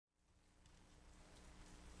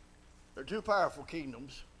two powerful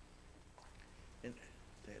kingdoms in,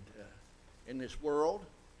 in this world,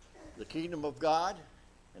 the kingdom of God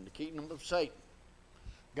and the kingdom of Satan.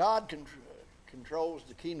 God controls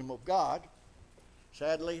the kingdom of God.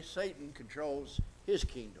 Sadly, Satan controls his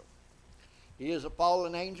kingdom. He is a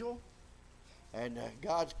fallen angel, and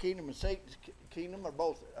God's kingdom and Satan's kingdom are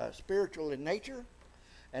both spiritual in nature,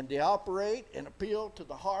 and they operate and appeal to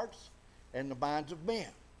the hearts and the minds of men.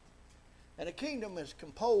 And a kingdom is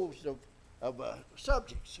composed of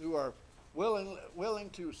subjects who are willing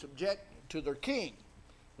to subject to their king.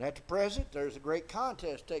 And at the present, there's a great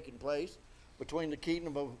contest taking place between the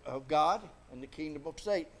kingdom of God and the kingdom of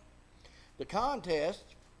Satan. The contest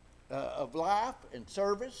of life and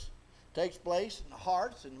service takes place in the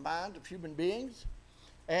hearts and minds of human beings,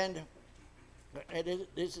 and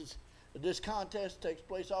this contest takes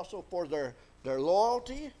place also for their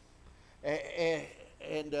loyalty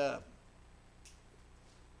and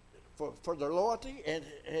for their loyalty, and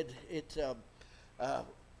it's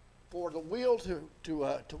for the will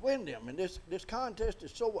to win them. And this contest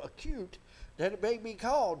is so acute that it may be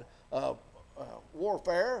called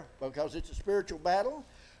warfare, because it's a spiritual battle,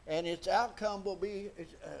 and its outcome will be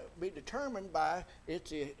determined by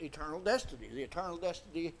its eternal destiny, the eternal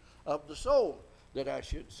destiny of the soul, that I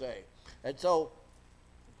should say. And so,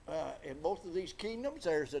 in both of these kingdoms,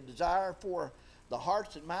 there's a desire for the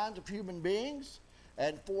hearts and minds of human beings,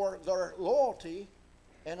 and for their loyalty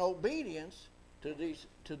and obedience to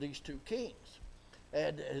these two kings.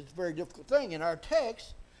 And it's a very difficult thing. In our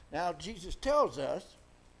text, now Jesus tells us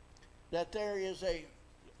that there is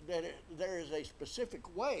a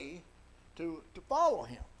specific way to follow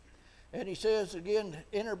him. And he says again,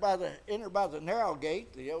 enter by the narrow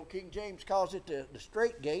gate. The old King James calls it the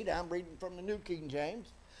straight gate. I'm reading from the New King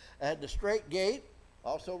James. The straight gate,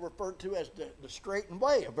 also referred to as the straightened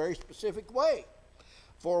way, a very specific way.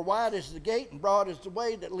 For wide is the gate and broad is the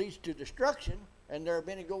way that leads to destruction, and there are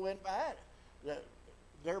many go in by it,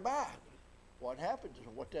 thereby. What happens,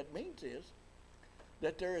 and what that means is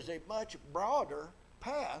that there is a much broader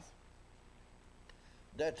path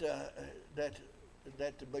that the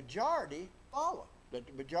majority follow, that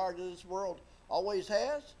the majority of this world always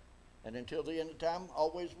has, and until the end of time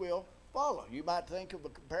always will follow. You might think of a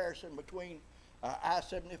comparison between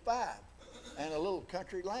I-75 and a little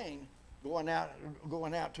country lane going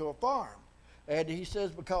out to a farm. And he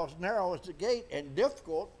says, because narrow is the gate and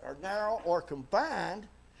difficult, or narrow or confined,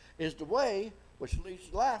 is the way which leads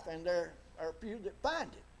to life, and there are few that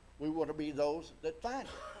find it. We want to be those that find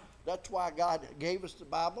it. That's why God gave us the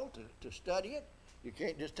Bible, to study it. You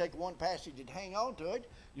can't just take one passage and hang on to it.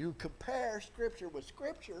 You compare Scripture with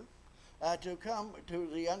Scripture to come to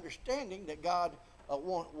the understanding that God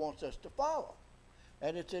wants us to follow.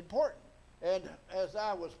 And it's important. And as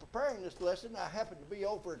I was preparing this lesson, I happened to be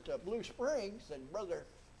over at Blue Springs, and Brother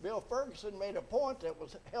Bill Ferguson made a point that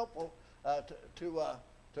was helpful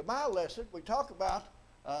to my lesson. We talk about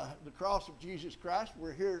the cross of Jesus Christ.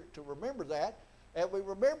 We're here to remember that. And we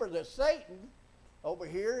remember that Satan over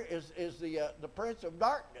here is the prince of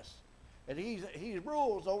darkness. And he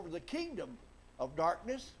rules over the kingdom of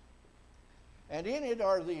darkness. And in it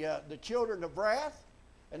are the children of wrath.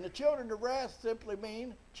 And the children of wrath simply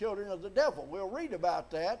mean children of the devil. We'll read about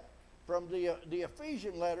that from the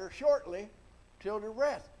Ephesian letter shortly, children of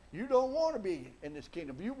wrath. You don't want to be in this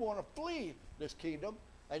kingdom. You want to flee this kingdom,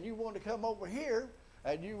 and you want to come over here,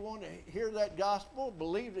 and you want to hear that gospel,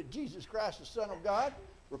 believe that Jesus Christ is the Son of God,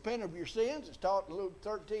 repent of your sins. It's taught in Luke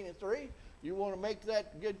 13:3. You want to make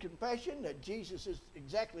that good confession that Jesus is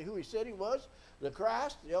exactly who he said he was, the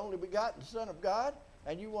Christ, the only begotten Son of God,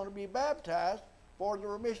 and you want to be baptized for the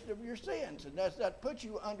remission of your sins. And that puts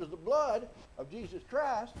you under the blood of Jesus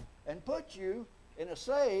Christ and puts you in a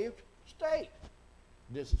saved state.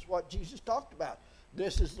 This is what Jesus talked about.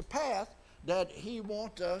 This is the path that he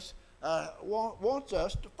wants us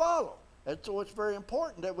to follow. And so it's very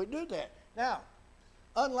important that we do that. Now,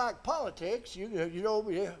 unlike politics, you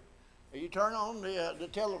turn on the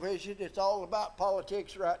television, it's all about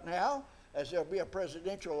politics right now, as there'll be a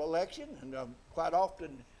presidential election, and quite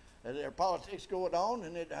often there are politics going on,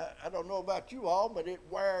 and I don't know about you all, but it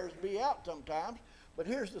wears me out sometimes. But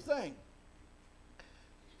here's the thing.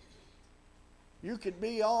 You can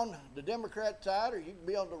be on the Democrat side, or you can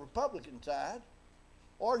be on the Republican side,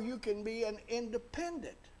 or you can be an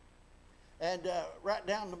independent and right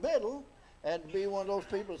down the middle and be one of those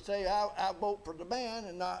people that say, I vote for the man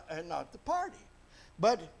and not the party.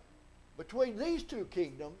 But between these two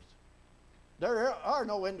kingdoms, there are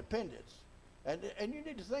no independents. And you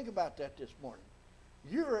need to think about that this morning.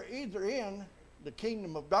 You're either in the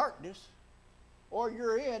kingdom of darkness or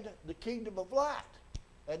you're in the kingdom of light.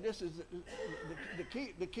 and this is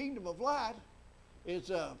the kingdom of light is,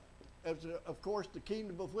 of course, the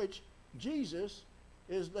kingdom of which Jesus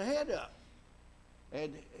is the head of.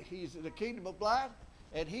 And he's the kingdom of light,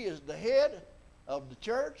 and he is the head of the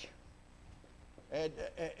church. And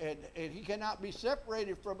he cannot be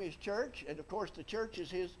separated from his church. And, of course, the church is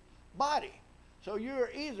his body. So you're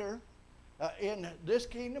either in this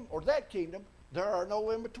kingdom or that kingdom. There are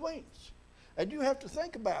no in-betweens. And you have to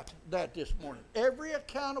think about that this morning. Every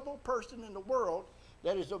accountable person in the world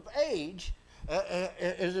that is of age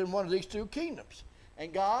is in one of these two kingdoms.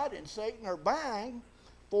 And God and Satan are vying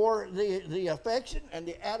for the affection and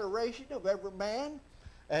the adoration of every man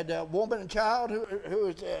and woman and child who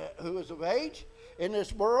is of age in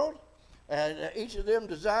this world. And each of them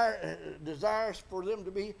desires for them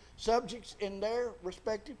to be subjects in their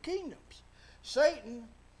respective kingdoms. Satan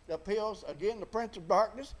appeals, again, the prince of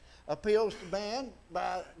darkness, appeals to man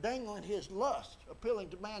by dangling his lust, appealing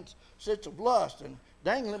to man's sense of lust and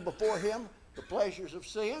dangling before him the pleasures of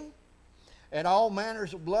sin and all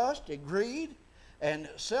manners of lust and greed and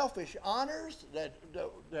selfish honors that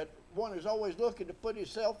one is always looking to put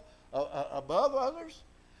himself above others.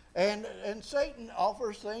 And Satan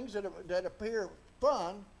offers things that appear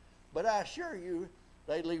fun, but I assure you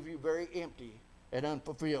they leave you very empty and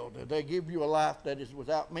unfulfilled. They give you a life that is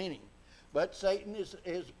without meaning. But Satan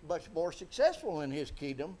is much more successful in his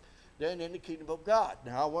kingdom than in the kingdom of God.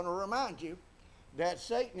 Now I want to remind you that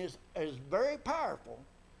Satan is very powerful,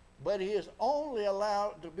 but he is only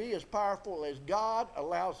allowed to be as powerful as God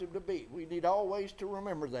allows him to be. We need always to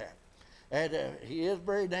remember that. And he is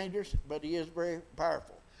very dangerous, but he is very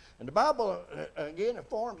powerful. And the Bible, again,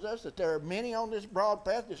 informs us that there are many on this broad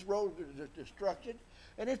path, this road to destruction.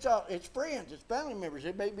 And it's friends, it's family members.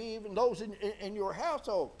 It may be even those in your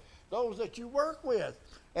household, those that you work with.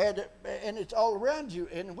 And it's all around you.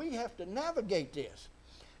 And we have to navigate this.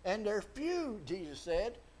 And there are few, Jesus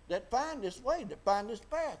said, that find this way, that find this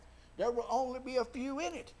path. There will only be a few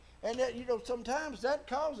in it. And that, sometimes that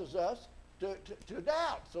causes us to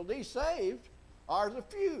doubt. So these saved are the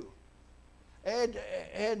few.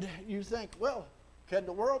 And you think, well, can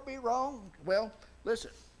the world be wrong? Well,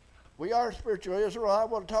 listen, we are spiritual Israel. I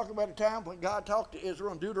want to talk about a time when God talked to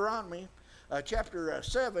Israel in Deuteronomy chapter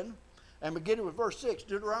 7 and beginning with verse 6.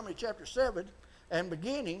 Deuteronomy chapter 7 and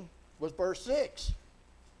beginning with verse 6.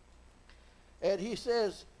 And he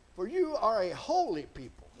says, for you are a holy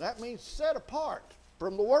people. That means set apart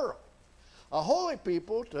from the world. A holy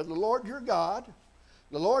people to the Lord your God.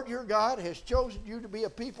 The Lord your God has chosen you to be a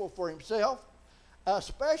people for himself, a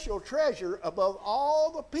special treasure above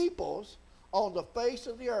all the peoples on the face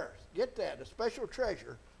of the earth. Get that, a special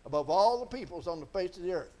treasure above all the peoples on the face of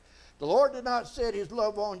the earth. The Lord did not set his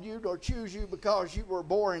love on you nor choose you because you were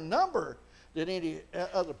more in number than any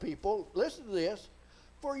other people. Listen to this.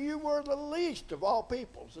 For you were the least of all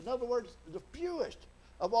peoples. In other words, the fewest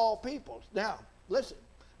of all peoples. Now, listen,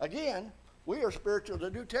 again, we are spiritual.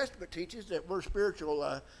 The New Testament teaches that we're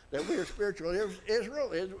spiritual.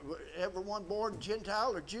 Israel. Everyone born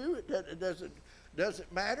Gentile or Jew, it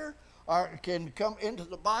doesn't matter, or can come into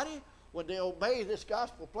the body when they obey this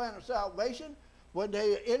gospel plan of salvation, when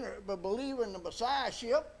they believe in the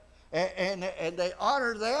Messiahship, and they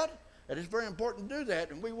honor that. And it's very important to do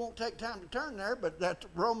that. And we won't take time to turn there, but that's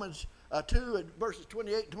Romans 2 and verses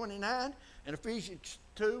 28 and 29, and Ephesians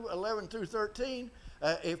 2, 11 through 13.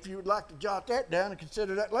 If you would like to jot that down and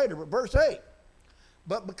consider that later. But verse 8,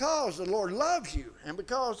 but because the Lord loves you, and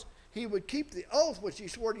because he would keep the oath which he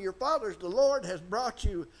swore to your fathers, the Lord has brought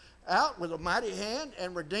you out with a mighty hand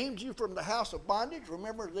and redeemed you from the house of bondage.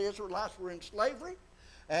 Remember, the Israelites were in slavery,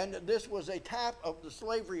 and this was a type of the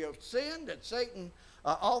slavery of sin that Satan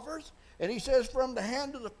offers. And he says, from the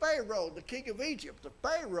hand of the Pharaoh, the king of Egypt. The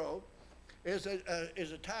Pharaoh is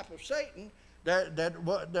a type of Satan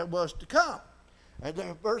that was to come. And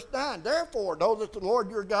then verse 9, therefore, know that the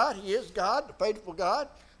Lord your God, he is God, the faithful God,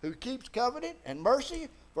 who keeps covenant and mercy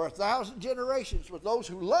for 1,000 generations with those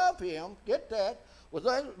who love him, get that, with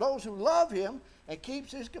those who love him and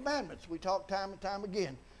keeps his commandments. We talk time and time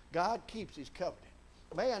again. God keeps his covenant.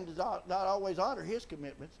 Man does not always honor his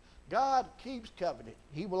commitments. God keeps covenant.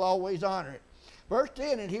 He will always honor it. Verse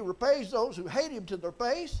 10, and he repays those who hate him to their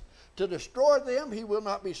face. To destroy them, he will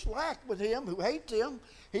not be slack with him who hates him.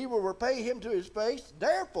 He will repay him to his face.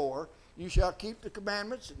 Therefore, you shall keep the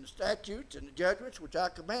commandments and the statutes and the judgments which I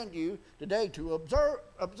command you today to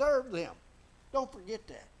observe them. Don't forget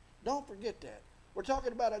that. Don't forget that. We're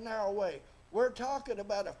talking about a narrow way. We're talking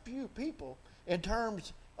about a few people in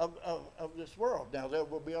terms of this world. Now, there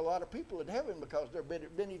will be a lot of people in heaven because there have been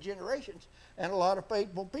many generations and a lot of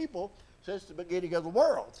faithful people. since the beginning of the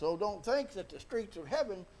world. So don't think that the streets of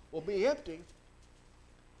heaven will be empty.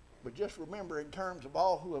 But just remember, in terms of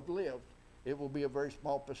all who have lived, it will be a very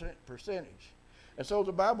small percentage. And so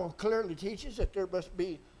the Bible clearly teaches that there must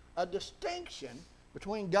be a distinction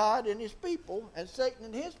between God and his people and Satan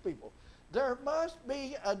and his people. There must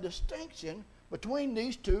be a distinction between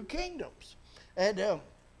these two kingdoms. And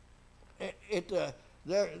the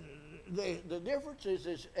difference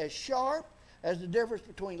is as sharp as the difference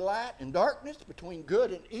between light and darkness, between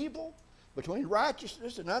good and evil, between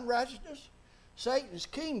righteousness and unrighteousness. Satan's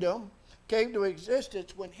kingdom came to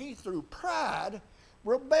existence when he, through pride,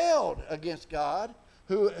 rebelled against God,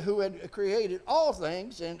 who had created all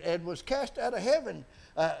things and was cast out of heaven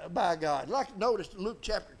by God. I'd like to notice in Luke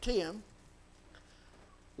chapter 10,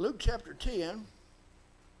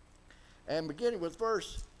 and beginning with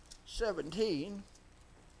verse 17,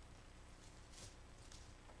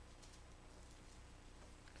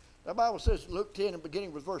 the Bible says in Luke 10 and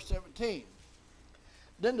beginning with verse 17,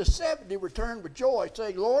 then the 70 returned with joy,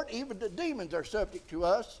 saying, Lord, even the demons are subject to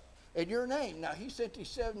us in your name. Now he sent these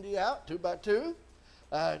 70 out 2 by 2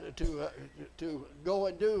 to go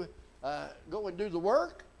and do the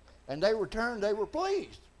work, and they returned. They were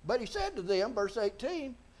pleased. But he said to them, verse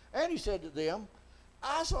 18, and he said to them,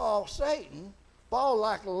 I saw Satan fall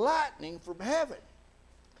like lightning from heaven.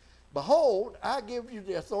 Behold, I give you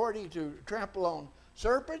the authority to trample on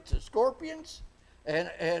serpents and scorpions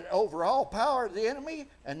and over all power of the enemy,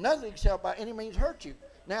 and nothing shall by any means hurt you.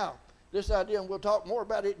 Now, this idea, and we'll talk more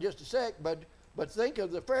about it in just a sec, but think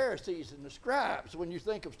of the Pharisees and the scribes. When you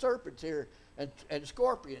think of serpents here and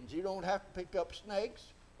scorpions, you don't have to pick up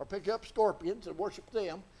snakes or pick up scorpions and worship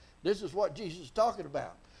them. This is what Jesus is talking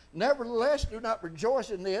about. Nevertheless, do not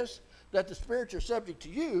rejoice in this, that the spirits are subject to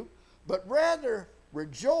you, but rather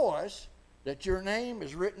rejoice that your name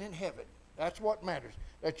is written in heaven. That's what matters,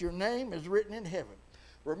 that your name is written in heaven.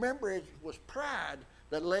 Remember, it was pride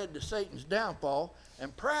that led to Satan's downfall,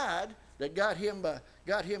 and pride that got him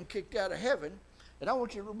kicked out of heaven. And I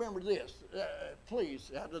want you to remember this,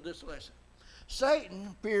 please, out of this lesson.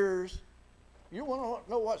 Satan fears, you want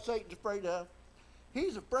to know what Satan's afraid of?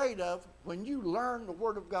 He's afraid of when you learn the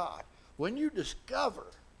Word of God, when you discover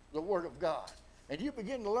the Word of God, and you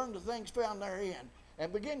begin to learn the things found therein,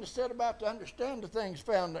 and begin to set about to understand the things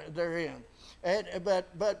found therein.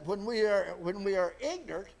 But when we are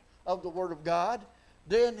ignorant of the Word of God,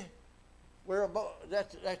 then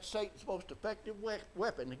that's Satan's most effective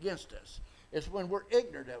weapon against us. It's when we're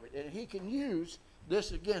ignorant of it, and he can use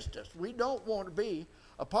this against us. We don't want to be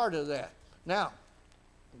a part of that. Now,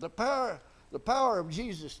 the power of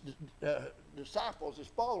Jesus' disciples, his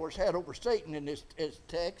followers, had over Satan in this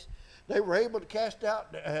text. They were able to cast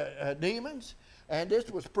out demons, and this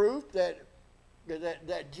was proof that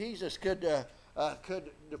Jesus could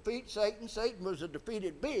defeat Satan. Satan was a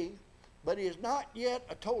defeated being, but he is not yet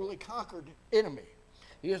a totally conquered enemy.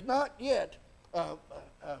 He is not yet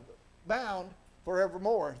bound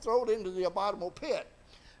forevermore, thrown into the abominable pit.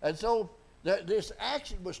 And so this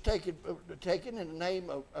action was taken in the name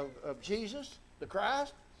of Jesus, the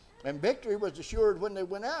Christ, and victory was assured when they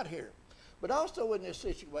went out here. But also in this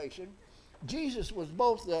situation, Jesus was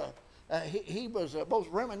both both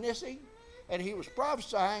reminiscing and he was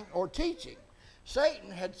prophesying or teaching. Satan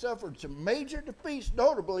had suffered some major defeats,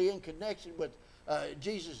 notably in connection with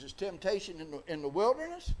Jesus' temptation in the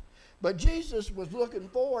wilderness. But Jesus was looking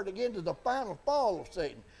forward again to the final fall of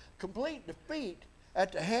Satan, complete defeat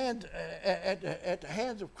at the hands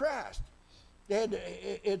of Christ. And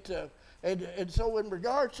so in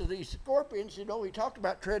regards to these scorpions, he talked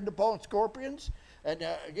about treading upon scorpions. And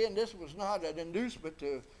again, this was not an inducement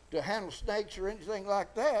to handle snakes or anything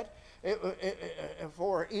like that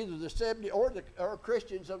for either the 70 or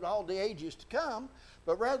Christians of all the ages to come,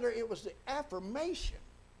 but rather it was the affirmation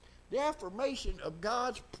of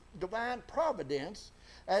God's divine providence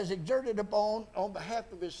as exerted upon on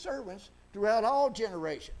behalf of his servants throughout all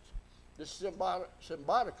generations. This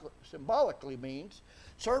symbolically means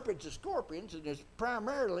serpents and scorpions, and is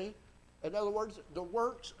primarily, in other words, the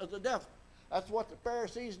works of the devil. That's what the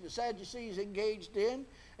Pharisees and the Sadducees engaged in,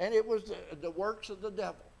 and it was the works of the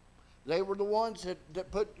devil. They were the ones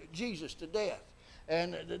that put Jesus to death.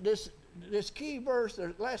 And this key verse,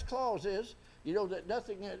 the last clause is, that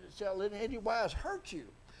nothing shall in any wise hurt you.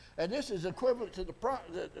 And this is equivalent to the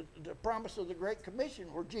promise of the Great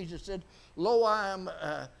Commission, where Jesus said, Lo, I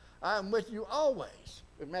am with you always,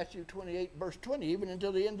 in Matthew 28, verse 20, even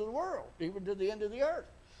until the end of the world, even to the end of the earth.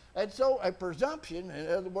 And so a presumption, in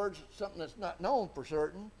other words, something that's not known for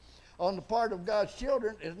certain, on the part of God's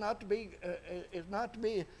children is not to be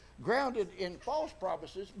grounded in false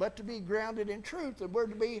promises, but to be grounded in truth, and we're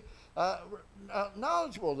to be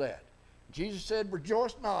knowledgeable of that. Jesus said,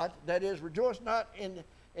 rejoice not, that is, rejoice not in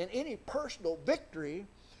any personal victory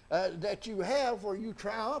that you have where you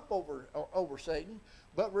triumph over Satan,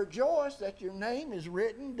 but rejoice that your name is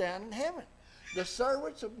written down in heaven. The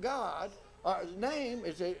servants of God, his name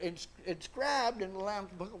is inscribed in the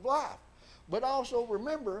Lamb's Book of Life. But also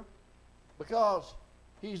remember, because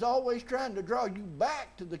he's always trying to draw you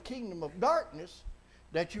back to the kingdom of darkness,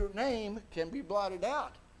 that your name can be blotted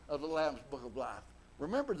out of the Lamb's Book of Life.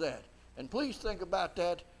 Remember that. And please think about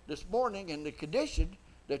that this morning and the condition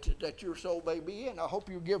that your soul may be in. I hope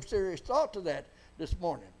you give serious thought to that this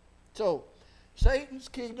morning. So, Satan's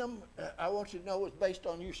kingdom, I want you to know, is based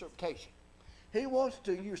on usurpation. He wants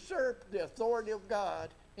to usurp the authority of God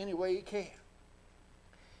any way he can.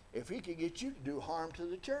 If he can get you to do harm to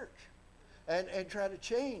the church and try to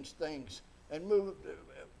change things and move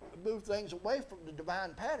things away from the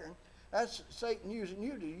divine pattern, that's Satan using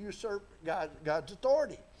you to usurp God's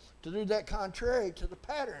authority, to do that contrary to the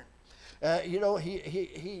pattern. He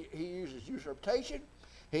uses usurpation.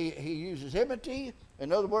 He uses enmity.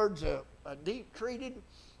 In other words, a deep-treated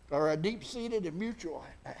or a deep-seated and mutual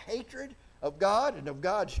hatred of God and of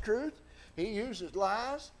God's truth. He uses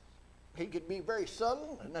lies. He can be very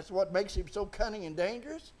subtle, and that's what makes him so cunning and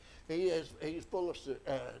dangerous. He's full of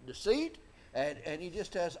deceit, and he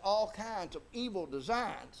just has all kinds of evil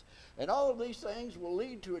designs. And all of these things will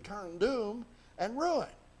lead to eternal doom and ruin.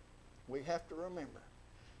 We have to remember,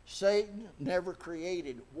 Satan never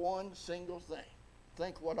created one single thing.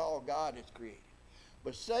 Think what all God has created.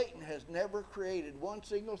 But Satan has never created one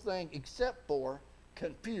single thing except for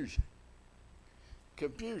confusion.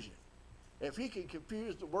 Confusion. If he can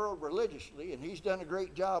confuse the world religiously, and he's done a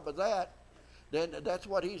great job of that, then that's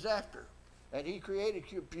what he's after. And he created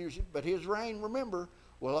confusion, but his reign, remember,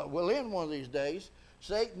 will end one of these days.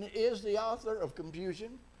 Satan is the author of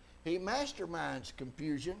confusion. He masterminds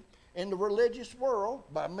confusion in the religious world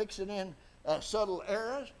by mixing in subtle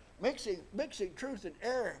errors, mixing truth and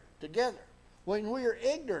error together. When we are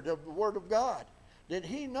ignorant of the Word of God, then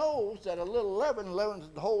he knows that a little leaven leavens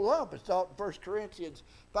the whole lump. It's taught in 1 Corinthians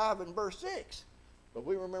 5 and verse 6. But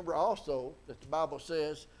we remember also that the Bible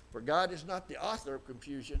says, for God is not the author of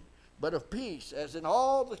confusion, but of peace, as in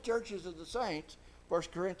all the churches of the saints, 1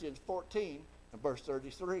 Corinthians 14 and verse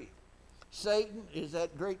 33. Satan is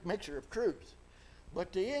that great mixer of truth.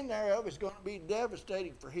 But the end thereof is going to be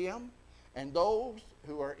devastating for him and those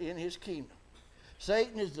who are in his kingdom.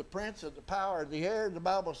 Satan is the prince of the power of the air, the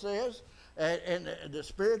Bible says, and the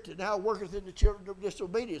spirit that now worketh in the children of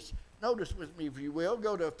disobedience. Notice with me, if you will,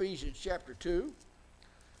 go to Ephesians chapter 2.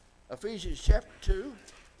 Ephesians chapter 2,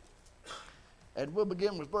 and we'll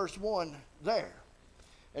begin with verse 1 there.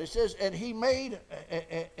 And it says, and he made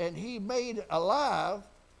alive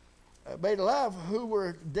who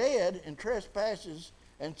were dead in trespasses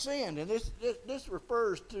and sin. And this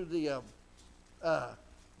refers to the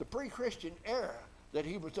pre-Christian era that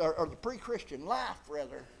he was, or the pre-Christian life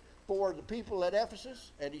rather, for the people at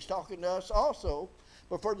Ephesus, and he's talking to us also.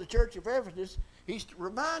 But for the church of Ephesus, he's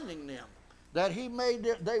reminding them that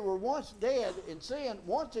they were once dead in sin,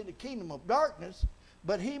 once in the kingdom of darkness,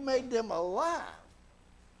 but he made them alive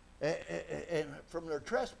and from their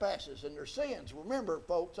trespasses and their sins. Remember,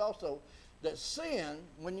 folks, also that sin,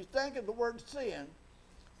 when you think of the word sin,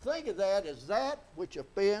 think of that as that which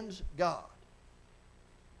offends God.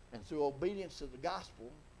 And through obedience to the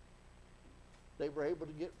gospel, they were able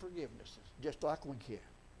to get forgiveness, just like we can.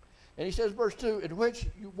 And he says, verse 2, in which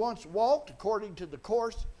you once walked according to the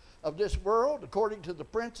course of this world, according to the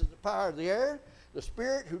prince of the power of the air, the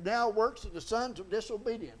spirit who now works in the sons of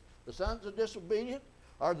disobedience. The sons of disobedience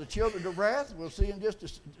are the children of wrath. We'll see in just a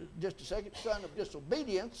second. Son of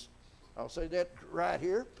disobedience. I'll say that right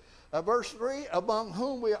here. Verse 3, among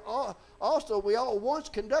whom we all once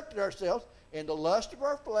conducted ourselves in the lust of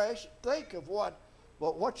our flesh. Think of what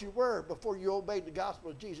you were before you obeyed the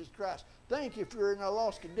gospel of Jesus Christ. Think, if you're in a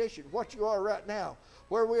lost condition, what you are right now,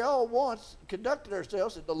 where we all once conducted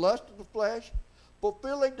ourselves in the lust of the flesh,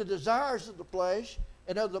 fulfilling the desires of the flesh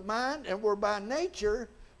and of the mind, and were by nature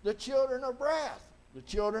the children of wrath, the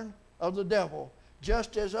children of the devil,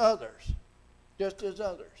 just as others.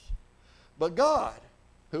 But God,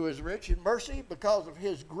 who is rich in mercy because of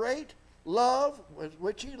his great love with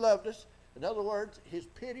which he loved us, in other words, his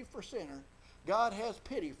pity for sinners. God has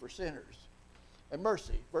pity for sinners and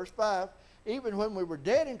mercy. Verse 5, even when we were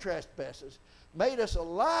dead in trespasses, made us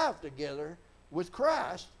alive together with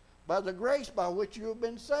Christ by the grace by which you have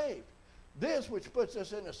been saved. This, which puts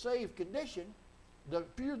us in a saved condition, the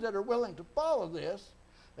few that are willing to follow this,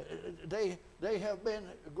 They have been,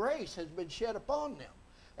 grace has been shed upon them.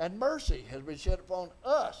 And mercy has been shed upon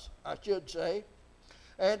us, I should say.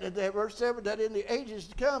 And verse 7, that in the ages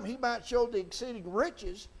to come he might show the exceeding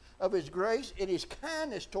riches of his grace and his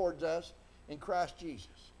kindness towards us in Christ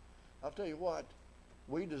Jesus. I'll tell you what,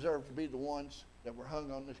 we deserve to be the ones that were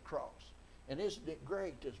hung on this cross. And isn't it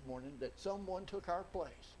great this morning that someone took our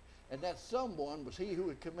place? And that someone was he who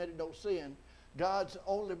had committed no sin, God's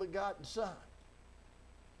only begotten Son.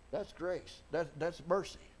 That's grace. That's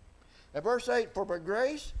mercy. And verse 8, for by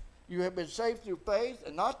grace you have been saved through faith,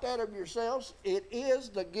 and not that of yourselves. It is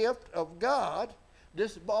the gift of God.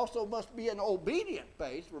 This also must be an obedient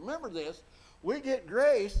faith. Remember this. We get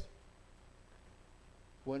grace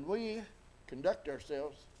when we conduct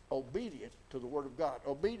ourselves obedient to the Word of God,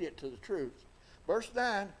 obedient to the truth. Verse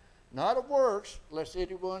 9, not of works, lest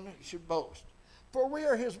anyone should boast. For we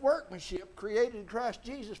are his workmanship, created in Christ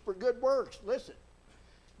Jesus for good works. Listen,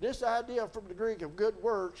 this idea from the Greek of good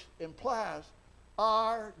works implies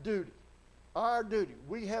our duty. Our duty.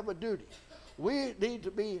 We have a duty. We need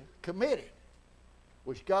to be committed,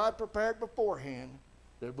 which God prepared beforehand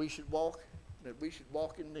that we should walk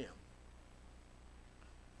in them.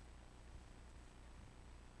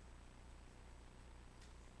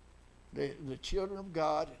 The children of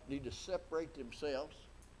God need to separate themselves.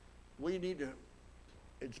 We need to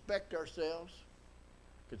inspect ourselves,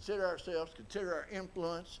 consider our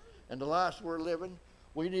influence and the lives we're living.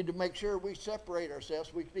 We need to make sure we separate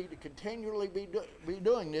ourselves. We need to continually be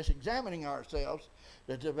doing this, examining ourselves,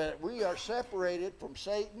 that we are separated from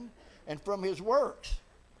Satan and from his works.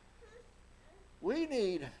 We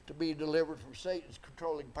need to be delivered from Satan's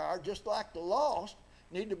controlling power, just like the lost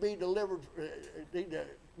need to be delivered from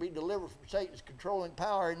Satan's controlling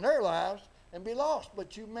power in their lives and be lost.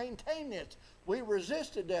 But you maintain this. We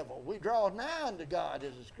resist the devil. We draw nigh unto God,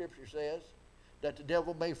 as the Scripture says, that the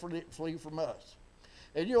devil may flee from us.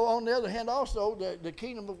 And on the other hand, also, the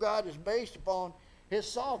kingdom of God is based upon his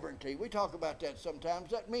sovereignty. We talk about that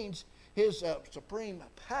sometimes. That means his supreme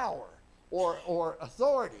power or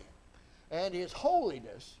authority, and his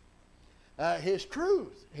holiness, his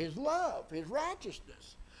truth, his love, his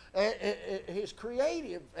righteousness, his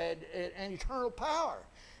creative and eternal power.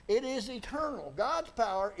 It is eternal. God's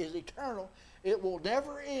power is eternal. It will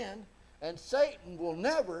never end, and Satan will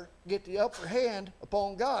never get the upper hand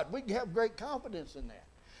upon God. We can have great confidence in that.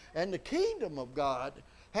 And the kingdom of God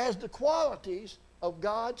has the qualities of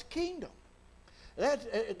God's kingdom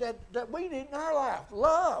that we need in our life: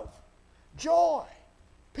 love, joy,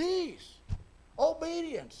 peace,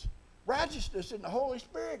 obedience, righteousness in the Holy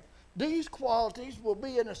Spirit. These qualities will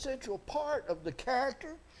be an essential part of the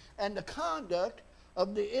character and the conduct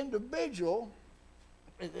of the individual,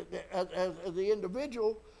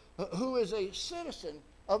 who is a citizen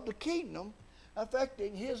of the kingdom,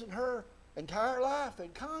 affecting his and her entire life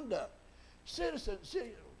and conduct.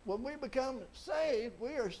 When we become saved,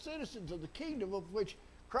 we are citizens of the kingdom of which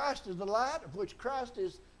Christ is the light, of which Christ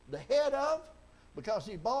is the head of, because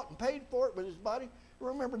he bought and paid for it with his body.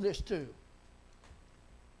 Remember this too.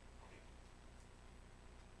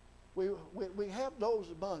 We have those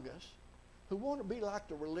among us who want to be like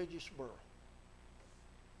the religious world.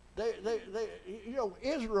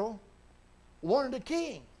 Israel wanted a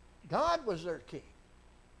king. God was their king.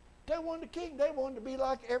 They wanted a king. They wanted to be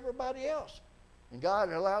like everybody else. And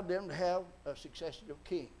God allowed them to have a succession of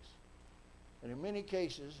kings. And in many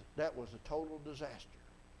cases, that was a total disaster.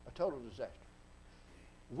 A total disaster.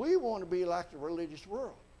 We want to be like the religious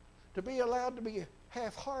world, to be allowed to be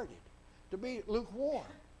half-hearted, to be lukewarm.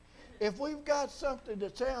 If we've got something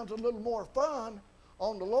that sounds a little more fun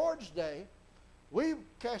on the Lord's Day, we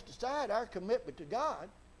cast aside our commitment to God,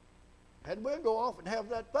 and we'll go off and have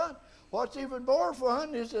that fun. What's even more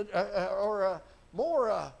fun is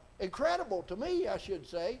more incredible to me, I should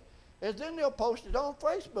say, is then they'll post it on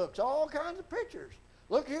Facebook, all kinds of pictures.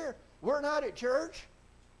 Look here, we're not at church,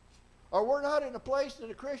 or we're not in a place that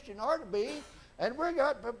a Christian ought to be, and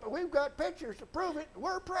we've got pictures to prove it.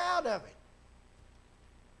 We're proud of it.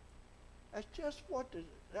 That's just what the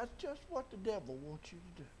devil wants you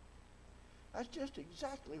to do. That's just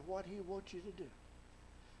exactly what he wants you to do.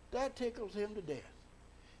 That tickles him to death.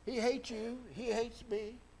 He hates you. He hates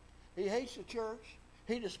me. He hates the church.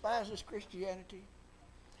 He despises Christianity.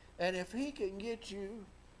 And if he can get you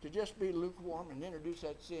to just be lukewarm and introduce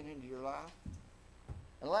that sin into your life,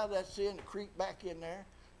 and allow that sin to creep back in there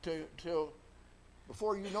till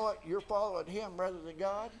before you know it, you're following him rather than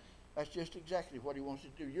God, that's just exactly what he wants you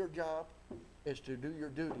to do. Your job is to do your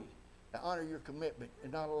duty, to honor your commitment,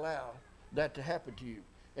 and not allow that to happen to you.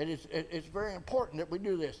 And it's very important that we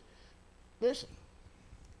do this. Listen,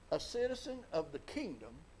 a citizen of the kingdom,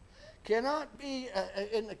 cannot be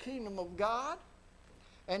in the kingdom of God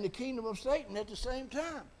and the kingdom of Satan at the same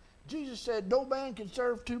time. Jesus said no man can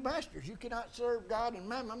serve two masters. You cannot serve God and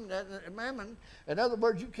mammon. In other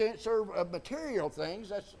words, you can't serve material things.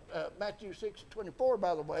 That's Matthew 6:24,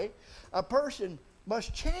 by the way. A person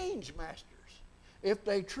must change masters if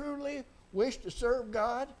they truly wish to serve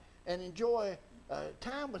God and enjoy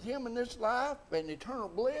time with Him in this life and eternal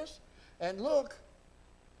bliss, and look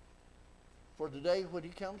for the day when He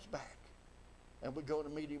comes back and we're going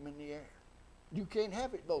to meet Him in the air. You can't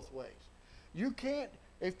have it both ways. You can't,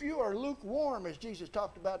 if you are lukewarm, as Jesus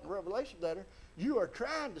talked about in the Revelation letter, you are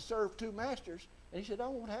trying to serve two masters, and He said, I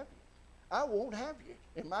won't have you. I won't have you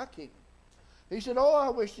in my kingdom. He said, oh, I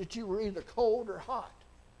wish that you were either cold or hot.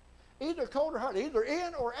 Either cold or hot, either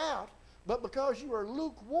in or out, but because you are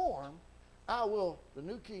lukewarm, I will, the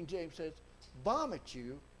New King James says, vomit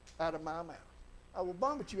you out of my mouth. I will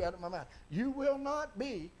vomit you out of my mouth. You will not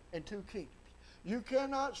be in two kingdoms. You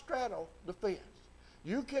cannot straddle the fence.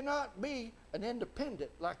 You cannot be an independent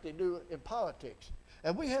like they do in politics.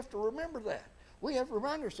 And we have to remember that. We have to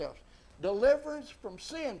remind ourselves, deliverance from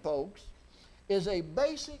sin, folks, is a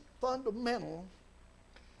basic, fundamental,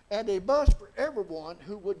 and a must for everyone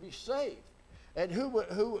who would be saved and who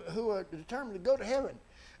are determined to go to heaven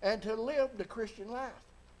and to live the Christian life.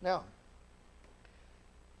 Now,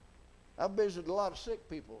 I've visited a lot of sick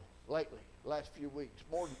people lately, last few weeks,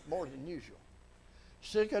 more than usual.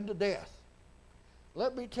 Sick unto death.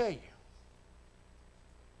 Let me tell you,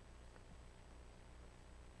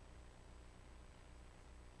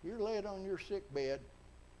 you're laying on your sick bed,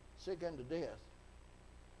 sick unto death.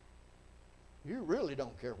 You really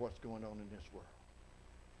don't care what's going on in this world.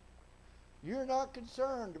 You're not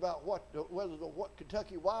concerned about whether the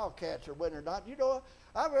Kentucky Wildcats are winning or not. You know,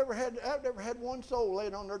 I've never had one soul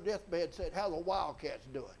laying on their deathbed said, how the Wildcats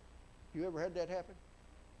doing. You ever had that happen?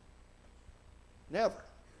 Never.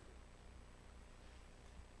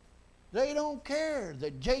 They don't care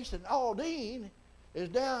that Jason Aldean is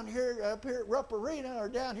down here, up here at Rupp Arena or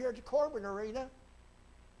down here at the Corbin Arena.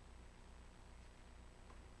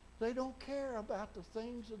 They don't care about the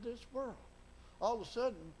things of this world. All of a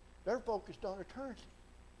sudden, they're focused on eternity.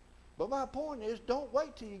 But my point is, don't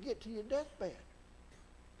wait till you get to your deathbed.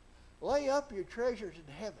 Lay up your treasures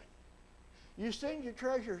in heaven. You send your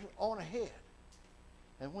treasures on ahead.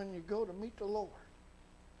 And when you go to meet the Lord,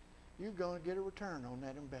 you're going to get a return on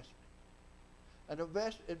that investment. An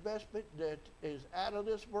investment that is out of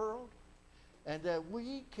this world and that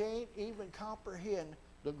we can't even comprehend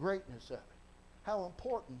the greatness of it. How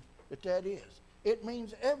important that is. It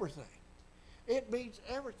means everything. It means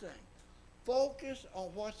everything. Focus on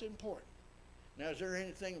what's important. Now, is there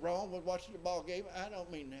anything wrong with watching the ball game? I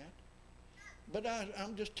don't mean that. But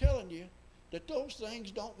I'm just telling you that those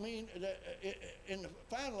things don't mean, that in the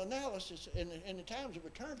final analysis, in the times of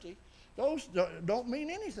eternity, those don't mean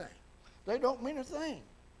anything. They don't mean a thing.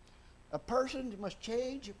 A person must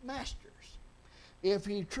change masters if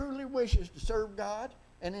he truly wishes to serve God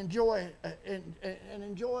and enjoy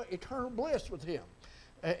eternal bliss with Him.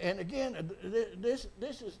 And again, this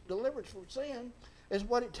is deliverance from sin, is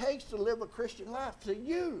what it takes to live a Christian life, to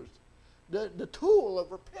use the tool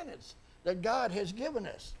of repentance that God has given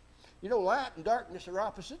us. You know, light and darkness are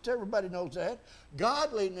opposites. Everybody knows that.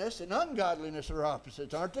 Godliness and ungodliness are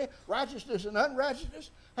opposites, aren't they? Righteousness and unrighteousness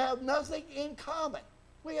have nothing in common.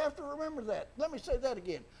 We have to remember that. Let me say that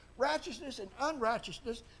again. Righteousness and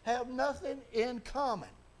unrighteousness have nothing in common.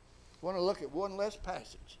 I want to look at one last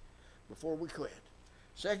passage before we quit.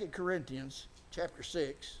 2 Corinthians chapter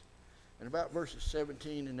 6 and about verses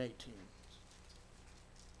 17 and 18.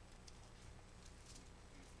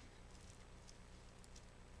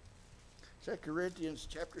 2 Corinthians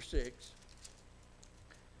chapter 6.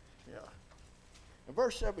 Yeah. In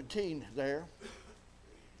verse 17 there,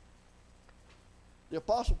 the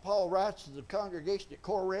Apostle Paul writes to the congregation at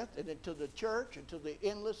Corinth and to the church and to the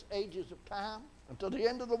endless ages of time, until the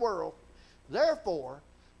end of the world. Therefore,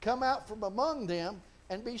 come out from among them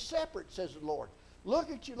and be separate, says the Lord. Look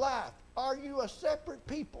at your life. Are you a separate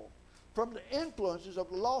people from the influences of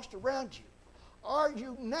the lost around you? Are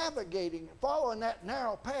you navigating, following that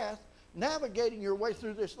narrow path, navigating your way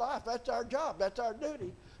through this life? That's our job. That's our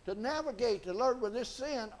duty, to navigate, to learn with this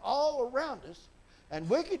sin all around us, and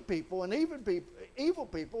wicked people and evil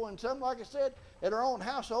people, and some, like I said, in our own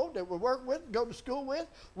household that we work with, go to school with.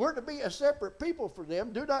 We're to be a separate people for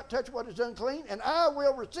them. Do not touch what is unclean, and I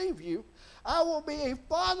will receive you. I will be a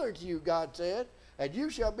father to you, God said, and you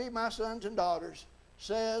shall be my sons and daughters,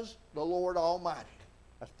 says the Lord Almighty.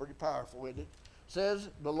 That's pretty powerful, isn't it? Says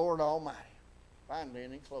the Lord Almighty. Finally,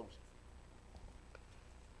 and in closing,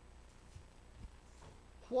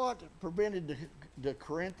 what prevented the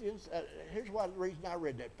Corinthians? Here's why the reason I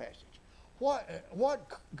read that passage. What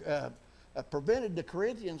prevented the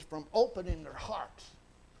Corinthians from opening their hearts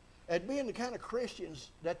and being the kind of Christians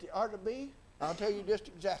that they are to be? I'll tell you just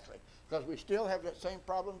exactly, because we still have that same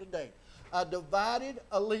problem today. A divided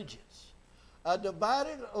allegiance. A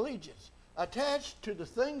divided allegiance attached to the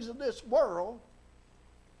things of this world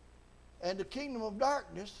and the kingdom of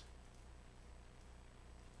darkness,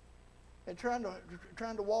 and trying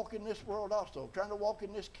to walk in this world also, trying to walk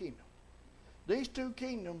in this kingdom. These two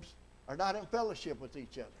kingdoms are not in fellowship with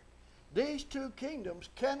each other. These two kingdoms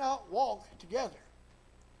cannot walk together.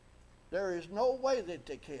 There is no way that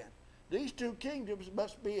they can. These two kingdoms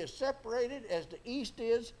must be as separated as the east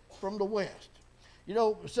is from the west. You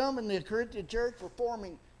know, some in the Corinthian church were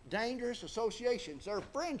forming dangerous associations. Their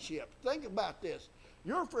friendships. Think about this.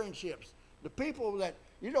 Your friendships. The people that,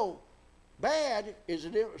 you know, bad is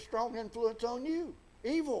a strong influence on you.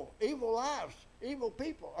 Evil lives, evil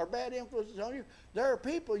people are bad influences on you. There are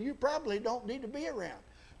people you probably don't need to be around.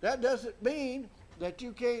 That doesn't mean that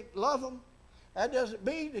you can't love them. That doesn't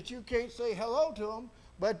mean that you can't say hello to them.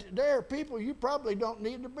 But there are people you probably don't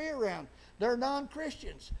need to be around. They're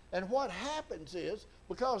non-Christians. And what happens is,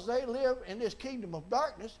 because they live in this kingdom of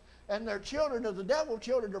darkness and they're children of the devil,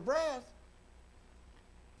 children of wrath,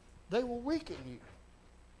 they will weaken you.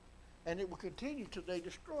 And it will continue till they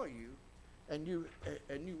destroy you, and you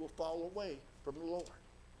will fall away from the Lord.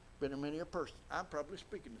 Been a many a person. I'm probably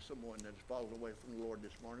speaking to someone that has fallen away from the Lord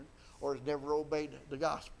this morning or has never obeyed the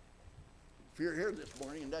gospel. If you're here this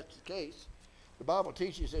morning and that's the case, the Bible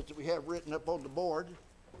teaches us that we have written up on the board,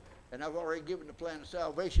 and I've already given the plan of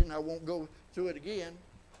salvation. I won't go through it again,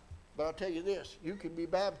 but I'll tell you this. You can be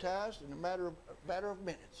baptized in a matter of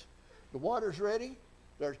minutes. The water's ready.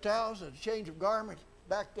 There's towels and a change of garment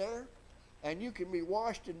back there, and you can be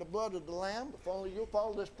washed in the blood of the Lamb if only you'll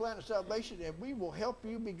follow this plan of salvation, and we will help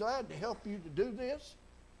you, be glad to help you to do this,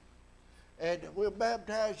 and we'll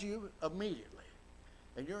baptize you immediately,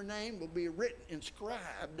 and your name will be written,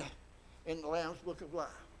 inscribed in the Lamb's Book of Life.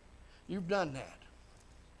 You've done that.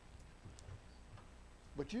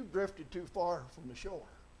 But you've drifted too far from the shore,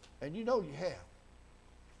 and you know you have.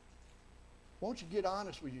 Won't you get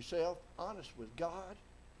honest with yourself, honest with God?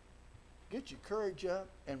 Get your courage up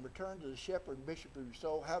and return to the shepherd and bishop of your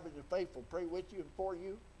soul, having the faithful pray with you and for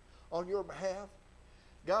you on your behalf.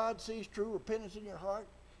 God sees true repentance in your heart.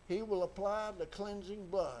 He will apply the cleansing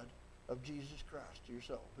blood of Jesus Christ to your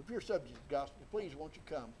soul. If you're subject to the gospel, please won't you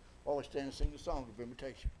come while we stand and sing the song of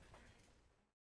invitation.